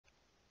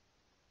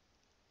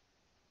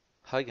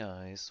Hi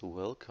guys,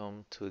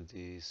 welcome to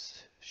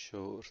this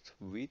short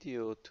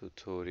video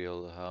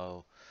tutorial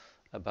how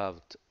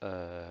about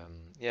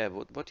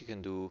what you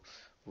can do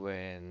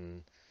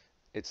when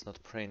it's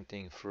not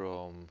printing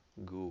from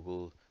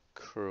Google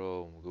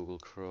Chrome. Google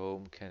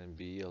Chrome can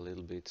be a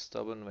little bit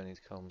stubborn when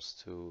it comes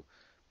to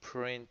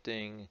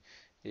printing.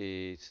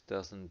 It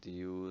doesn't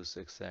use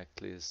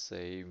exactly the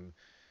same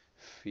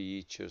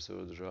features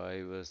or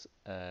drivers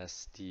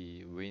as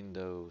the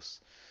Windows.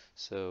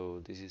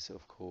 So this is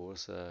of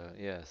course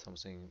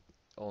something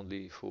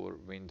only for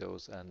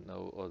Windows and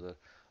no other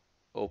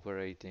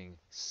operating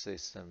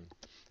system.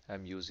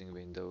 I'm using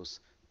Windows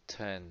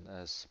 10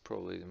 as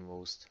probably the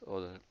most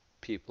other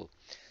people.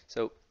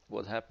 So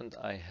what happened,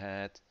 I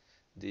had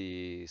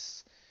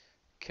this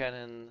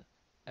Canon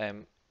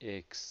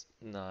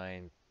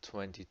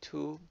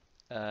MX922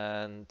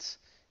 and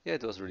yeah,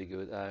 it was really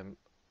good. I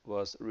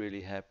was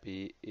really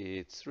happy.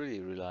 It's really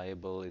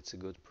reliable. It's a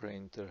good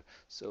printer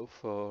so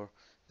far,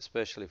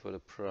 especially for the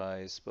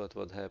price. But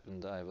what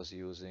happened, I was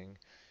using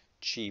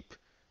cheap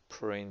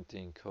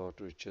printing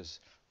cartridges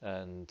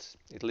and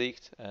it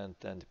leaked, and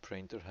then the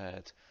printer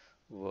head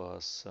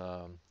was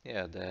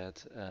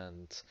dead,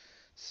 and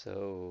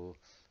so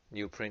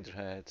new printer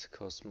head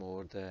cost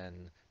more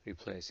than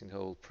replacing the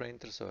whole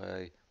printer, so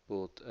I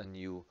bought a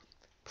new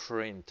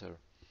printer.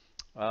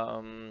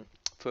 Um,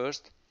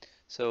 First,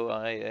 so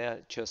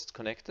I just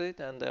connected it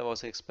and I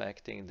was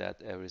expecting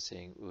that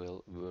everything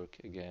will work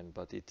again,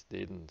 but it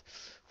didn't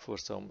for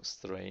some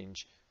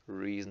strange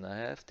reason. I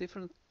have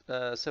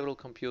several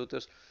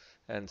computers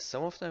and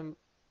some of them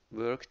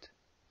worked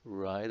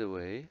right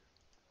away,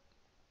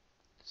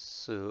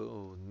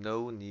 so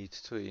no need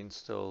to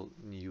install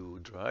new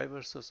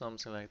drivers or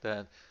something like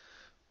that.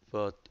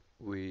 But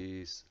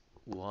with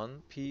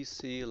one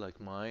PC like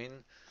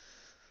mine,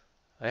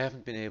 I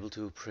haven't been able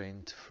to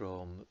print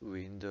from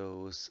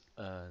Windows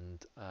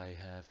and I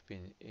have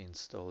been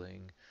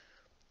installing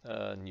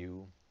a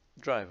new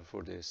driver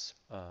for this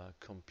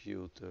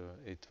computer.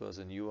 It was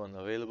a new one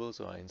available,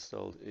 so I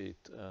installed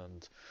it,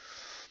 and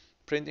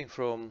printing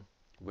from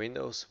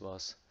Windows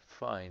was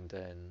fine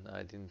then.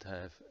 I didn't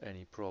have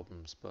any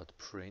problems, but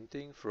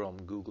printing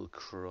from Google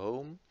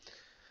Chrome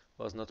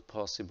was not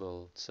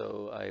possible.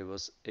 So I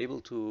was able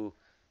to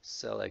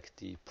select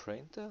the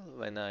printer.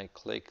 When I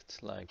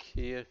clicked like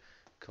here,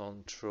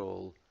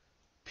 Control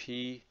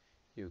P,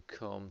 you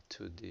come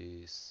to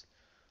this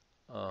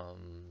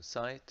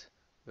site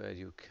where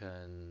you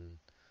can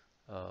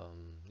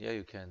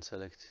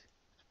select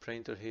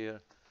printer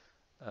here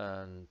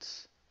and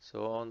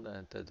so on,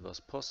 and that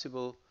was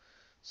possible.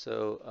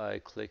 So I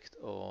clicked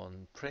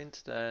on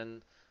print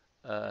then,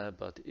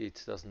 but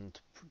it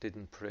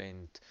didn't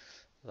print.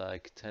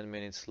 Like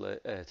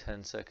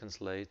 10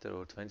 seconds later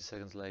or 20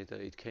 seconds later,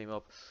 it came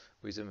up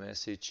with a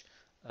message,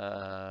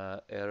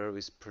 error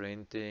with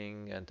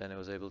printing, and then I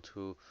was able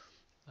to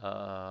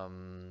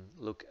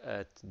look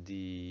at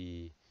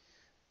the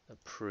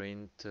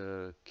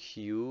printer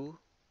queue,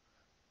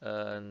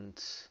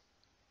 and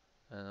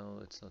no,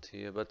 it's not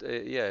here, but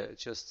yeah,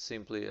 just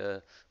simply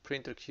a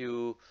printer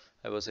queue.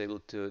 I was able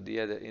to,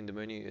 in the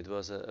menu, it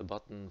was a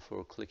button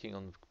for clicking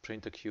on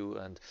printer queue,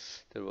 and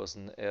there was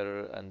an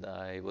error, and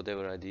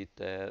whatever I did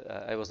there,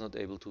 I was not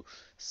able to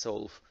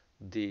solve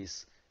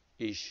this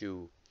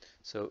issue.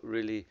 So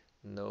really,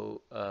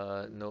 no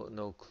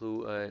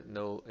clue,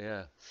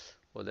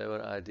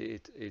 whatever I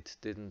did, it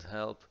didn't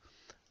help.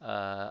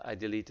 I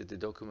deleted the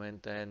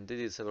document and did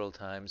it several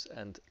times,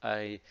 and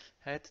I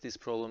had this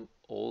problem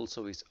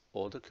also with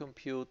other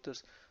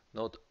computers,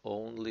 not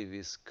only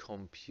with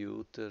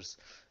computers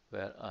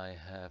where I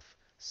have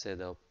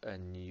set up a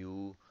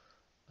new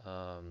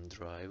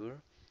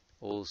driver,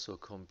 also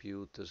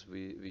computers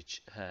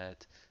which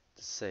had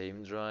the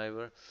same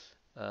driver,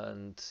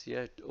 and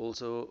yeah,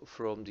 also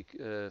from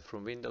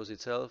Windows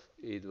itself,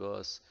 it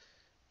was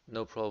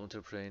no problem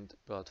to print,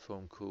 but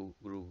from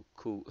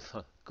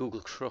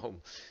Google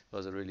Chrome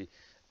was a really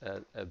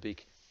a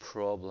big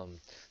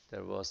problem.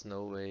 There was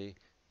no way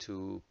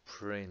to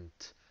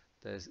print.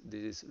 This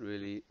is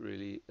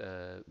really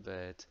a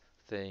bad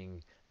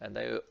thing. And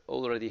I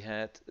already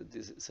had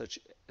such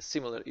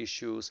similar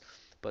issues,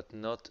 but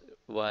not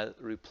while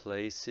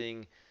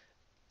replacing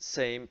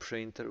same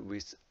printer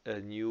with a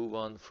new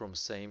one from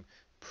same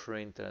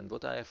printer. And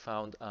what I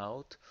found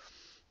out,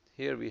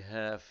 here we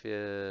have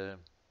a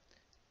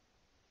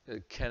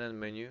Canon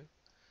menu.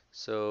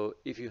 So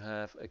if you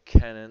have a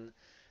Canon,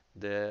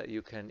 there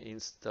you can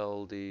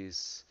install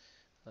this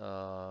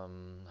how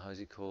is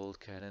it called,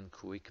 Canon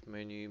quick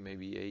menu,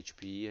 maybe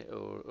HP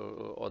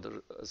or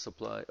other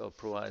supply or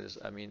providers,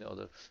 I mean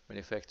other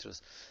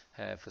manufacturers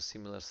have a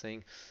similar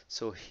thing.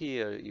 So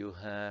here you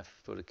have,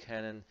 for the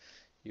Canon,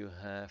 you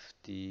have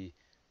the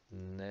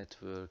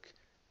network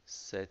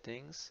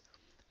settings,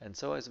 and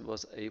so I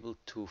was able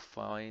to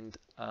find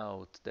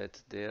out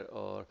that there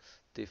are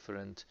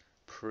different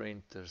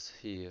printers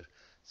here.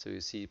 So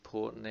you see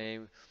port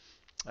name,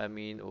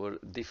 or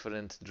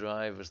different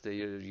drivers.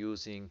 They are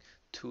using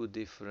two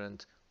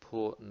different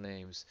port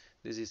names.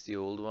 This is the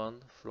old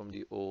one from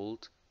the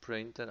old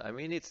printer. I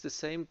mean, it's the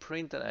same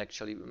printer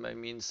actually. I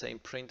mean, same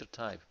printer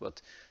type,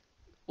 but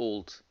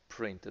old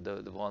printer,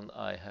 the one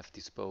I have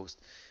disposed.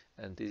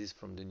 And this is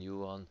from the new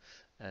one,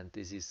 and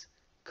this is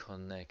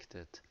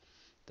connected.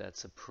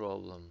 That's a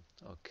problem.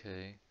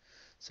 Okay,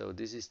 so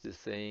this is the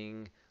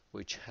thing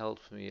which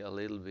helped me a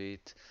little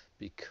bit,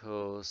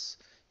 because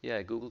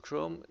yeah, Google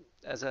Chrome,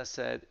 as I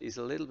said, is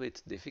a little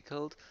bit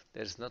difficult.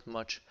 There's not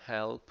much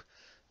help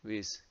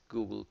with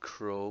Google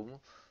Chrome.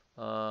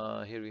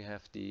 Here we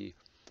have the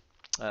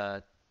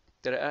there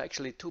are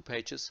actually two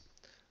pages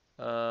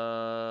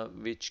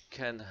which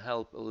can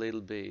help a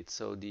little bit.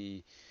 So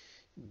the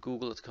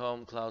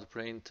Google.com Cloud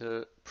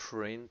Printer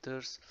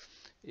printers,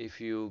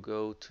 if you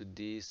go to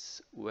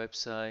this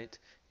website,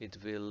 it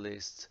will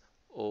list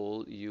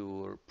all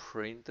your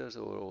printers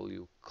or all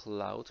your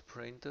cloud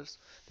printers.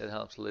 That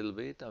helps a little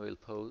bit. I will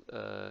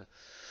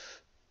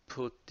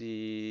put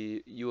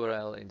the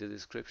URL in the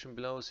description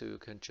below, so you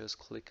can just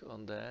click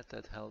on that.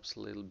 That helps a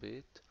little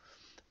bit,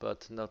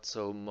 but not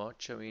so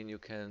much. I mean, you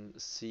can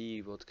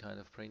see what kind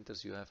of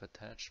printers you have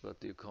attached,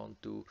 but you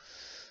can't do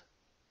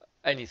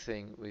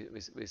anything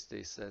with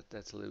this.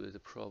 That's a little bit a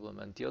problem.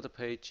 And the other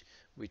page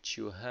which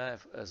you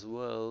have as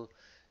well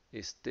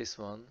is this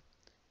one,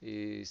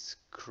 is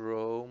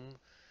Chrome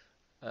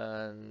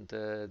and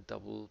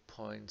double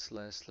point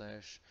slash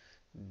slash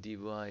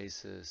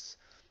devices.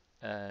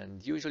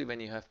 And usually when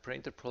you have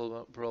printer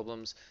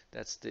problems,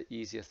 that's the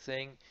easier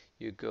thing.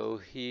 You go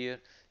here,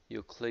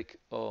 you click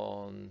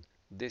on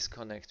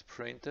disconnect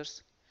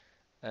printers,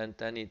 and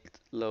then it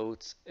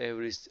loads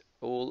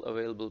all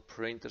available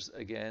printers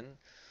again.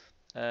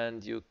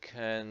 And you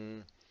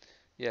can,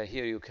 yeah,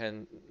 here you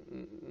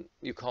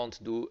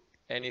can't do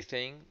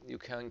anything. You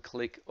can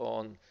click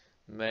on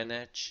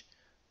manage,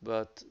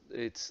 but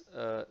it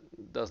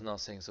does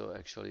nothing. So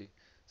actually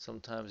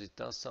sometimes it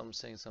does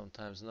something,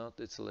 sometimes not.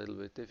 It's a little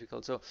bit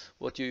difficult. So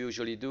what you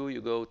usually do,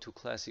 you go to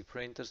classic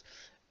printers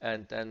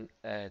and then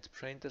add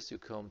printers. You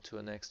come to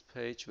a next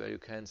page where you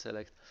can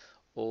select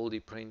all the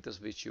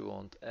printers which you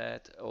want to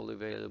add, all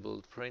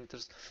available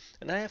printers.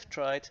 And I have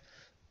tried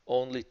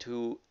only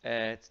to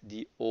add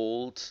the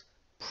old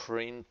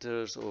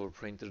printers or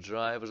printer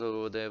drivers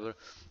or whatever,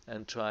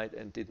 and tried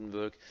and didn't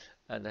work.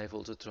 And I've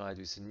also tried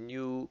with a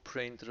new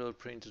printer or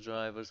printer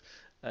drivers,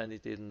 and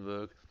it didn't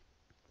work.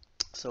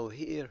 So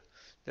here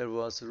there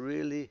was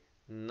really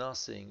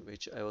nothing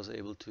which I was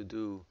able to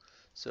do.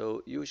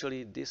 So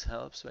usually this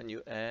helps when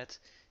you add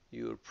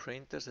your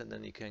printers, and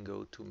then you can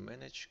go to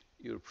manage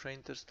your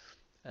printers,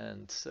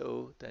 and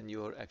so then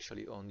you're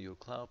actually on your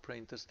cloud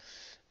printers.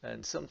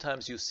 And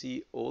sometimes you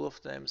see all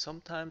of them,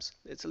 sometimes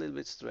it's a little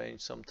bit strange,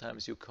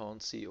 sometimes you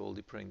can't see all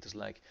the printers,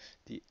 like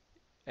the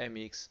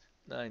MX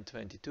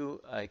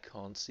 922 I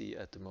can't see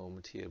at the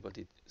moment here, but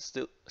it's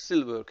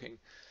still working.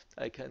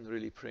 I can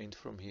really print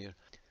from here.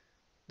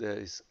 There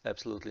is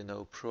absolutely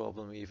no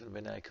problem. Even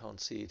when I can't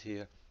see it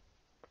here,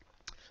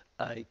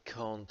 I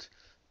can't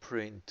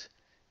print.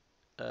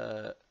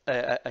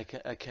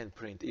 I can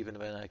print even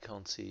when I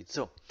can't see it.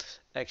 So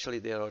actually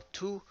there are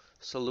two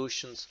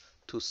solutions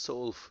to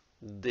solve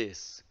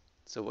this.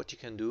 So what you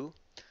can do,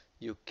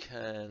 you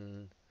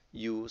can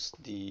use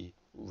the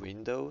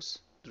Windows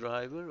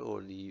driver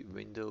or the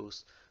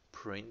Windows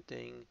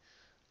printing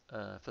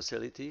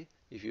facility.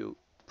 If you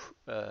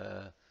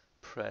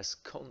press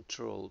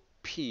Ctrl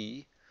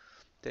P,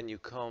 then you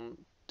come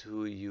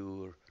to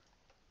your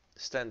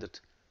standard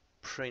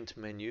print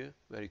menu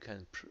where you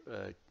can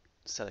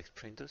select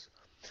printers,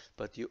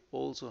 but you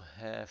also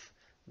have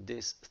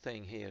this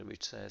thing here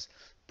which says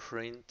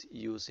print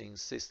using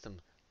system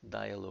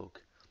dialog.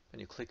 When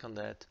you click on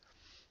that,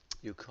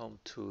 you come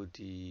to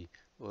the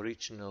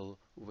original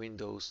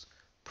Windows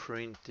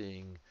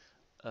printing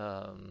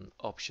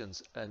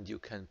options, and you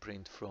can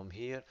print from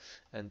here.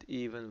 And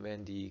even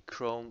when the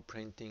Chrome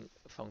printing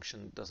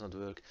function does not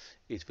work,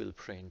 it will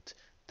print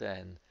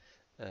then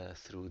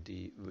through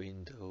the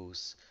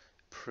Windows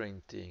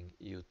printing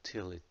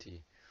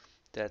utility.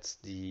 That's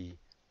the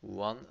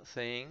one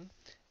thing.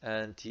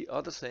 And the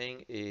other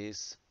thing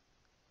is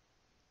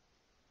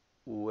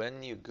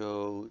when you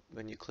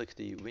click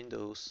the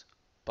Windows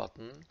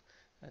button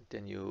and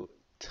then you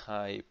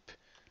type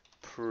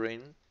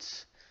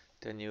print,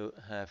 then you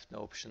have the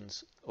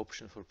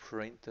option for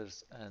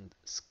printers and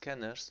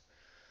scanners,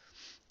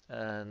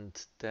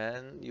 and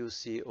then you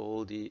see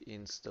all the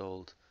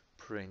installed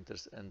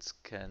printers and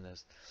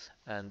scanners.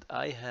 And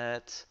I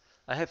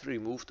have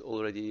removed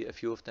already a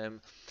few of them,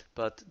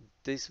 but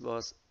this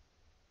was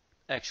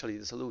actually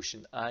the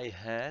solution. I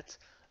had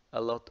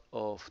a lot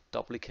of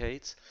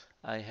duplicates.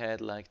 I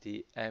had like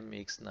the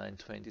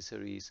MX920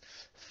 series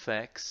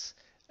fax,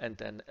 and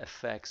then a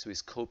fax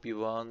with copy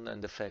 1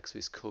 and a fax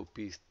with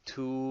copy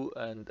 2,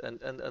 and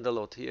a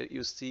lot. Here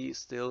you see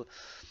still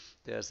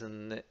there's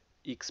an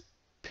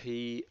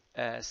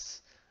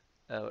XPS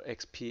or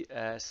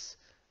XPS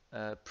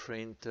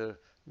printer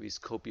with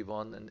copy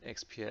 1 and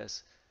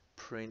XPS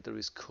printer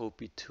with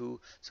copy 2.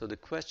 So the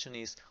question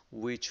is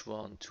which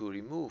one to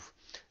remove,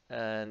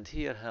 and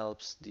here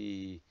helps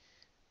the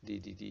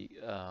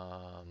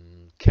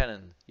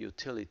Canon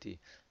utility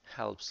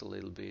helps a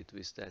little bit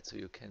with that. So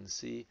you can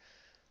see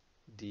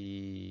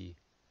the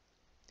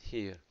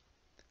here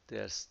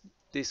there's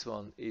this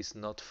one is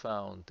not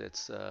found.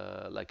 That's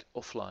like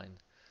offline,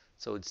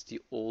 so it's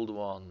the old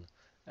one,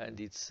 and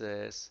it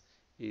says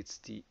it's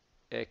the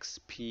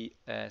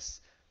XPS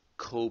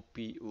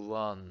copy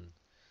 1.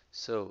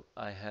 So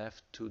I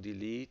have to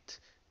delete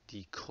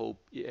the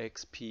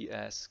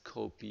XPS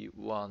copy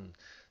 1.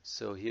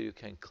 So here you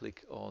can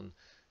click on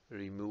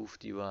remove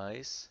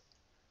device.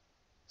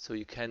 So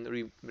you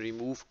can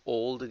remove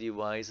all the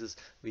devices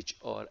which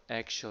are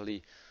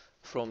actually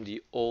from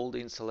the old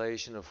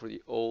installation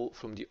or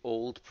from the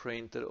old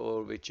printer,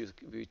 or which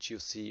you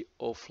see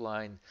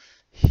offline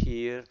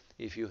here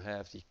if you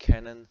have the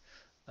Canon,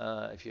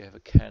 if you have a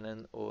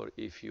Canon, or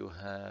if you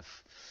have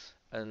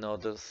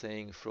another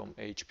thing from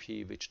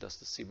HP which does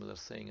the similar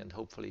thing, and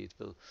hopefully it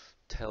will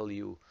tell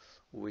you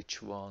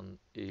which one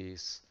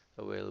is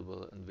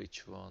available and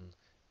which one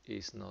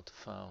is not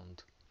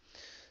found.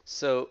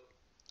 So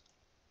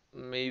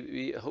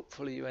maybe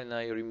hopefully when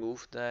I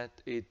remove that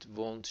it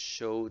won't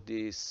show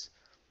this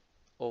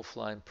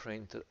offline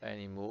printer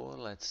anymore.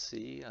 Let's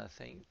see. I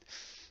think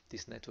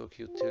this network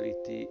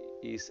utility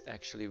is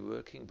actually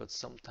working, but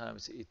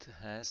sometimes it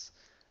has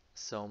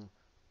some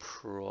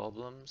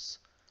problems.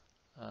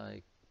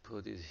 I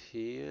put it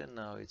here.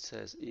 Now it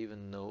says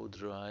even no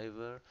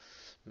driver.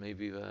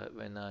 Maybe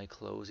when I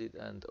close it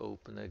and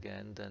open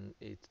again, then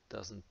it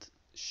doesn't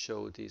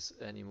show this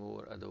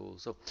anymore at all.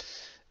 So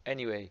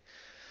anyway,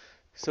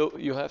 so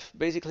you have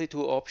basically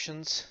two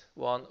options.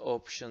 One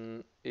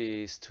option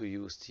is to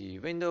use the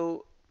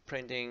window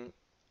printing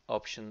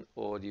option,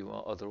 or the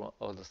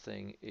other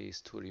thing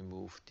is to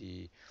remove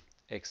the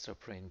extra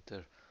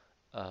printer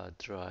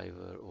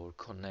driver or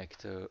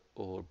connector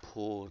or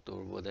port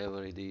or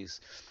whatever it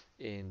is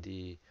in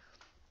the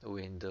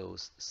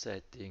Windows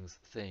settings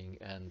thing.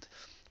 And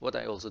what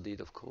I also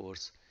did, of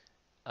course,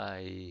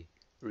 I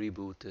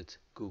rebooted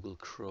Google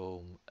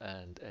Chrome,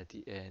 and at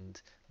the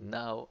end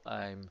now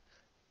I'm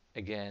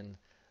again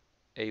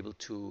able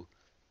to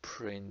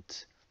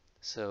print.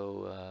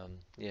 So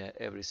yeah,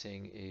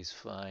 everything is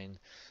fine.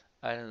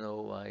 I don't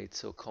know why it's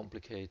so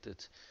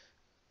complicated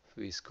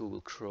with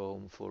Google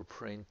Chrome for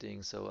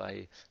printing. So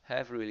I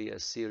have really a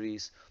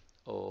series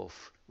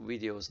of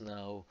videos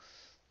now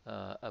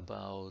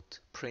about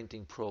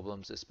printing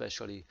problems,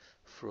 especially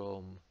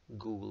from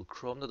Google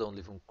Chrome, not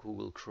only from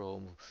Google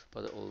Chrome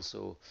but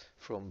also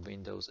from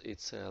Windows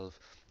itself.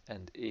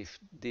 And if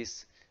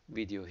this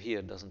video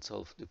here doesn't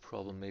solve the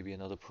problem, maybe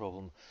another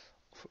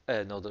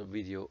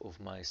video of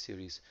my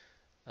series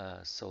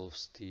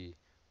solves the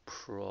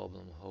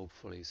problem,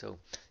 hopefully. So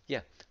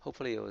yeah,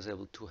 hopefully I was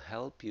able to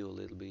help you a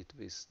little bit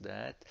with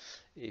that.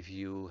 If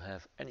you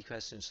have any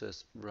questions,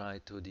 just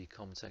write to the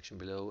comment section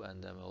below,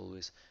 and I'm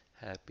always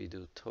happy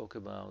to talk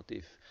about.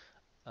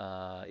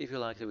 If you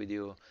like the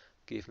video,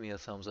 give me a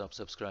thumbs up,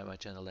 subscribe my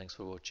channel. Thanks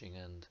for watching,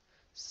 and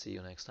see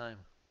you next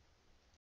time.